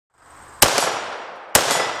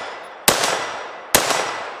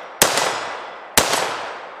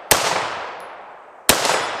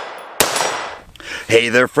Hey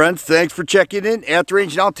there friends, thanks for checking in at the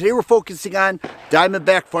range. Now today we're focusing on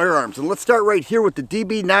Diamondback Firearms, and let's start right here with the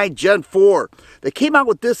DB9 Gen 4. They came out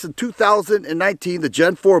with this in 2019, the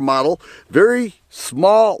Gen 4 model. Very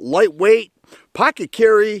small, lightweight, pocket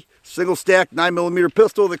carry, single stack 9mm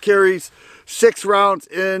pistol that carries 6 rounds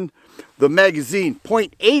in the magazine.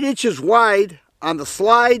 0.8 inches wide on the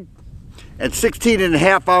slide and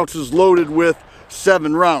 16.5 ounces loaded with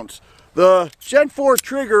 7 rounds. The Gen 4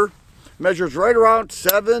 trigger measures right around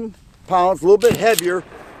 7 pounds, a little bit heavier,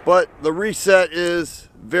 but the reset is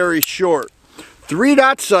very short.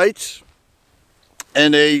 3-dot sights,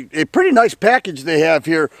 and a pretty nice package they have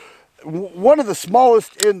here. One of the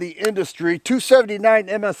smallest in the industry, $279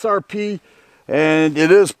 MSRP, and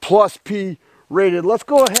it is plus P rated. Let's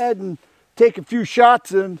go ahead and take a few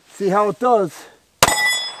shots and see how it does.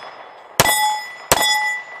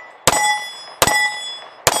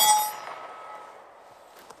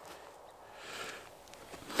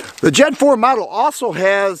 The Gen 4 model also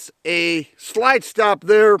has a slide stop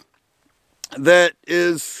there that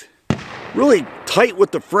is really tight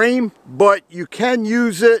with the frame, but you can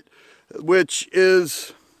use it, which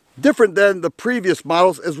is different than the previous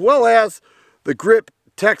models, as well as the grip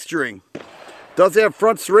texturing. Does have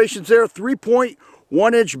front serrations there,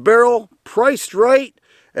 3.1 inch barrel, priced right,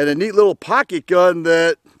 and a neat little pocket gun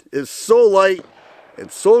that is so light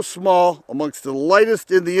and so small, amongst the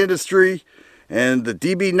lightest in the industry. And the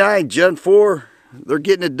DB9 Gen 4, they're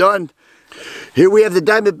getting it done. Here we have the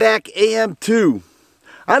Diamondback AM2.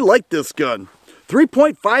 I like this gun.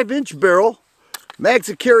 3.5 inch barrel, mags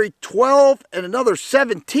that carry 12 and another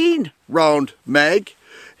 17 round mag.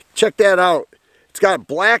 Check that out. It's got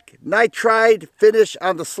black nitride finish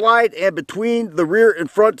on the slide and between the rear and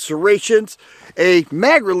front serrations. A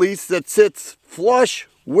mag release that sits flush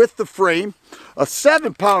with the frame. A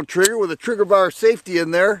 7-pound trigger with a trigger bar safety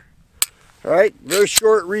in there. All right, very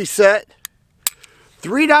short reset.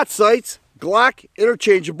 3-dot sights, Glock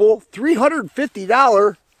interchangeable,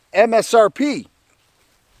 $350 MSRP.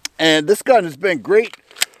 And this gun has been great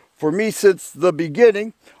for me since the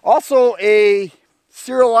beginning. Also a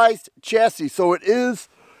serialized chassis, so it is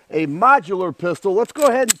a modular pistol. Let's go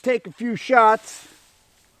ahead and take a few shots.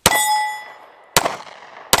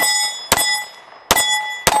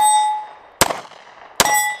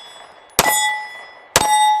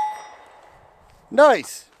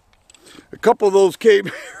 Nice. A couple of those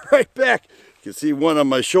came right back. You can see one on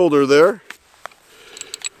my shoulder there.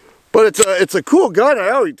 But it's a cool gun. I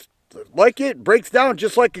always like it. Breaks down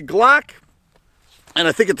just like a Glock. And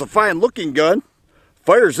I think it's a fine looking gun.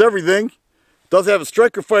 Fires everything. Does have a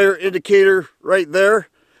striker fire indicator right there.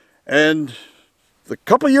 And the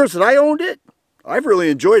couple years that I owned it, I've really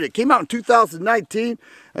enjoyed it. Came out in 2019.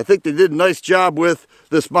 I think they did a nice job with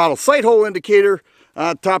this model. Sight hole indicator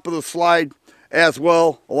on top of the slide as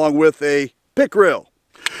well, along with a pick rail.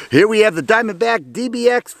 Here we have the Diamondback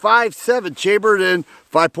DBX57, chambered in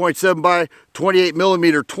 5.7 by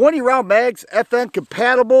 28mm, 20 round mags, FN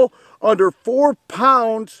compatible, under 4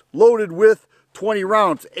 pounds loaded with 20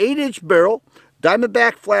 rounds, 8-inch barrel,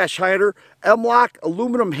 Diamondback flash hider, M-lock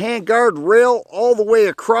aluminum handguard rail all the way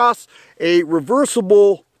across, a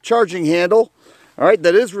reversible charging handle, all right,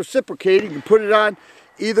 that is reciprocating. You can put it on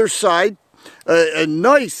either side. A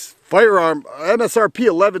nice firearm, MSRP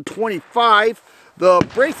 $1125. The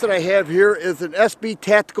brace that I have here is an SB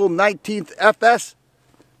Tactical 19th FS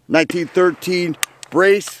 1913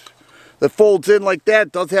 brace that folds in like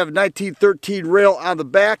that. Does have a 1913 rail on the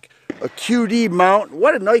back, a QD mount.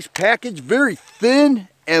 What a nice package, very thin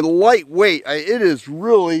and lightweight. It is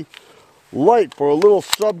really light for a little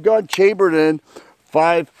sub gun, chambered in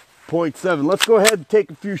 5.7. Let's go ahead and take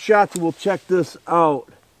a few shots and we'll check this out.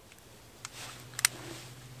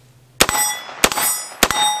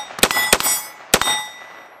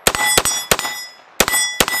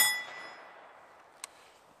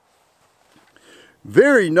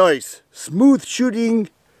 Very nice, smooth shooting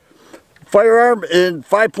firearm in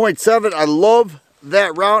 5.7. I love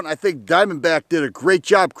that round. I think Diamondback did a great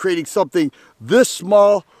job creating something this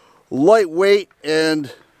small, lightweight,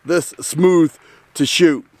 and this smooth to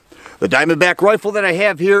shoot. The Diamondback rifle that I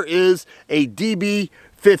have here is a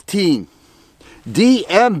DB15.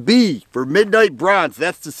 DMB for Midnight Bronze.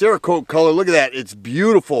 That's the Cerakote color. Look at that. It's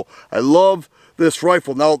beautiful. I love this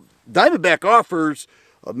rifle. Now, Diamondback offers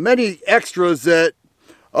many extras that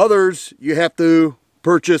others you have to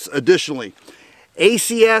purchase additionally.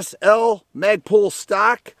 ACSL Magpul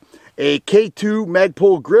stock, a K2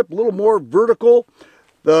 Magpul grip, a little more vertical.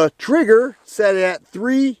 The trigger set at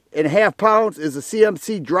 3.5 pounds is a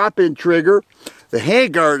CMC drop-in trigger. The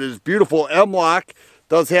handguard is beautiful, M-lock.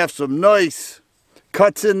 Does have some nice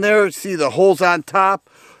cuts in there. See the holes on top.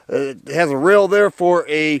 It has a rail there for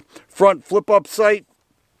a front flip-up sight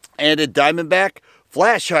and a Diamondback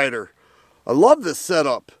flash hider. I love this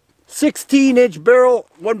setup. 16-inch barrel,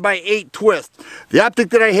 1x8 twist. The optic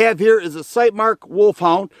that I have here is a Sightmark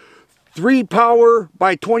Wolfhound, 3 power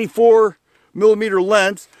by 24 millimeter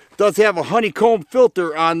lens. Does have a honeycomb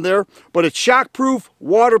filter on there, but it's shockproof,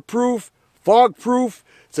 waterproof, fog-proof.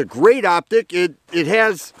 It's a great optic. It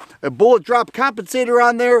has a bullet drop compensator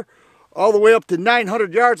on there all the way up to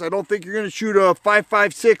 900 yards. I don't think you're going to shoot a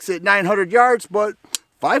 5.56 at 900 yards, but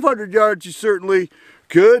 500 yards you certainly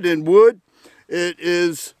could and would. It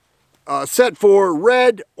is set for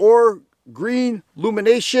red or green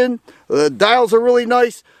illumination. The dials are really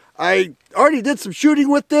nice. I already did some shooting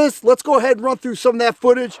with this. Let's go ahead and run through some of that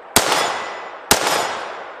footage.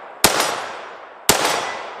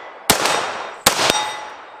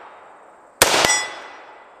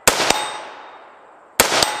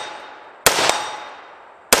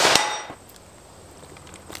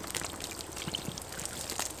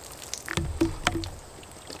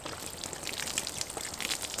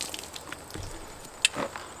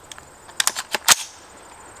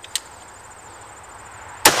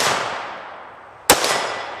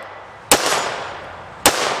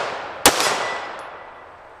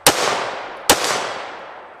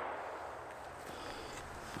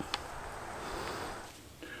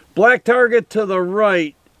 Black target to the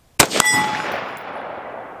right.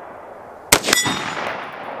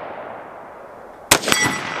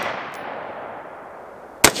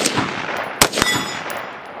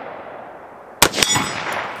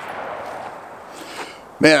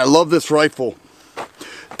 Man, I love this rifle.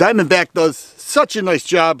 Diamondback does such a nice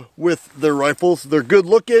job with their rifles. They're good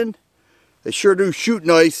looking. They sure do shoot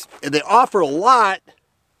nice. And they offer a lot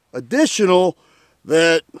additional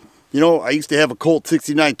that, you know, I used to have a Colt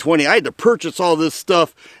 6920. I had to purchase all this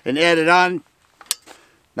stuff and add it on.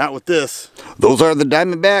 Not with this. Those are the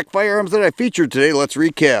Diamondback firearms that I featured today. Let's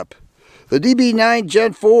recap. The DB9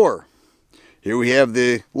 Gen 4. Here we have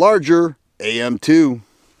the larger AM2.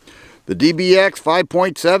 The DBX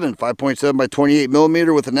 5.7 by 28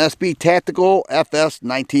 millimeter with an SB Tactical FS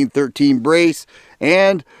 1913 brace,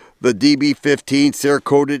 and the DB15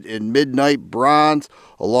 Cerakoted in Midnight Bronze,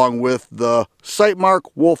 along with the Sightmark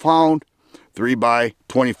Wolfhound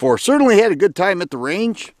 3x24. Certainly had a good time at the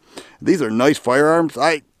range. These are nice firearms.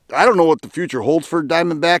 I don't know what the future holds for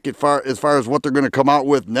Diamondback as far as what they're going to come out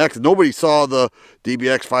with next. Nobody saw the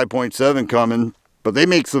DBX 5.7 coming, but they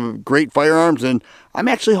make some great firearms, and I'm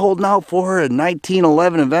actually holding out for a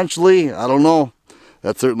 1911 eventually. I don't know.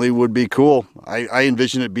 That certainly would be cool. I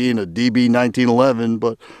envision it being a DB 1911,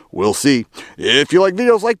 but we'll see. If you like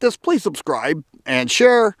videos like this, please subscribe and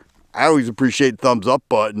share. I always appreciate the thumbs up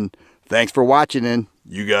button. Thanks for watching, and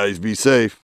you guys be safe.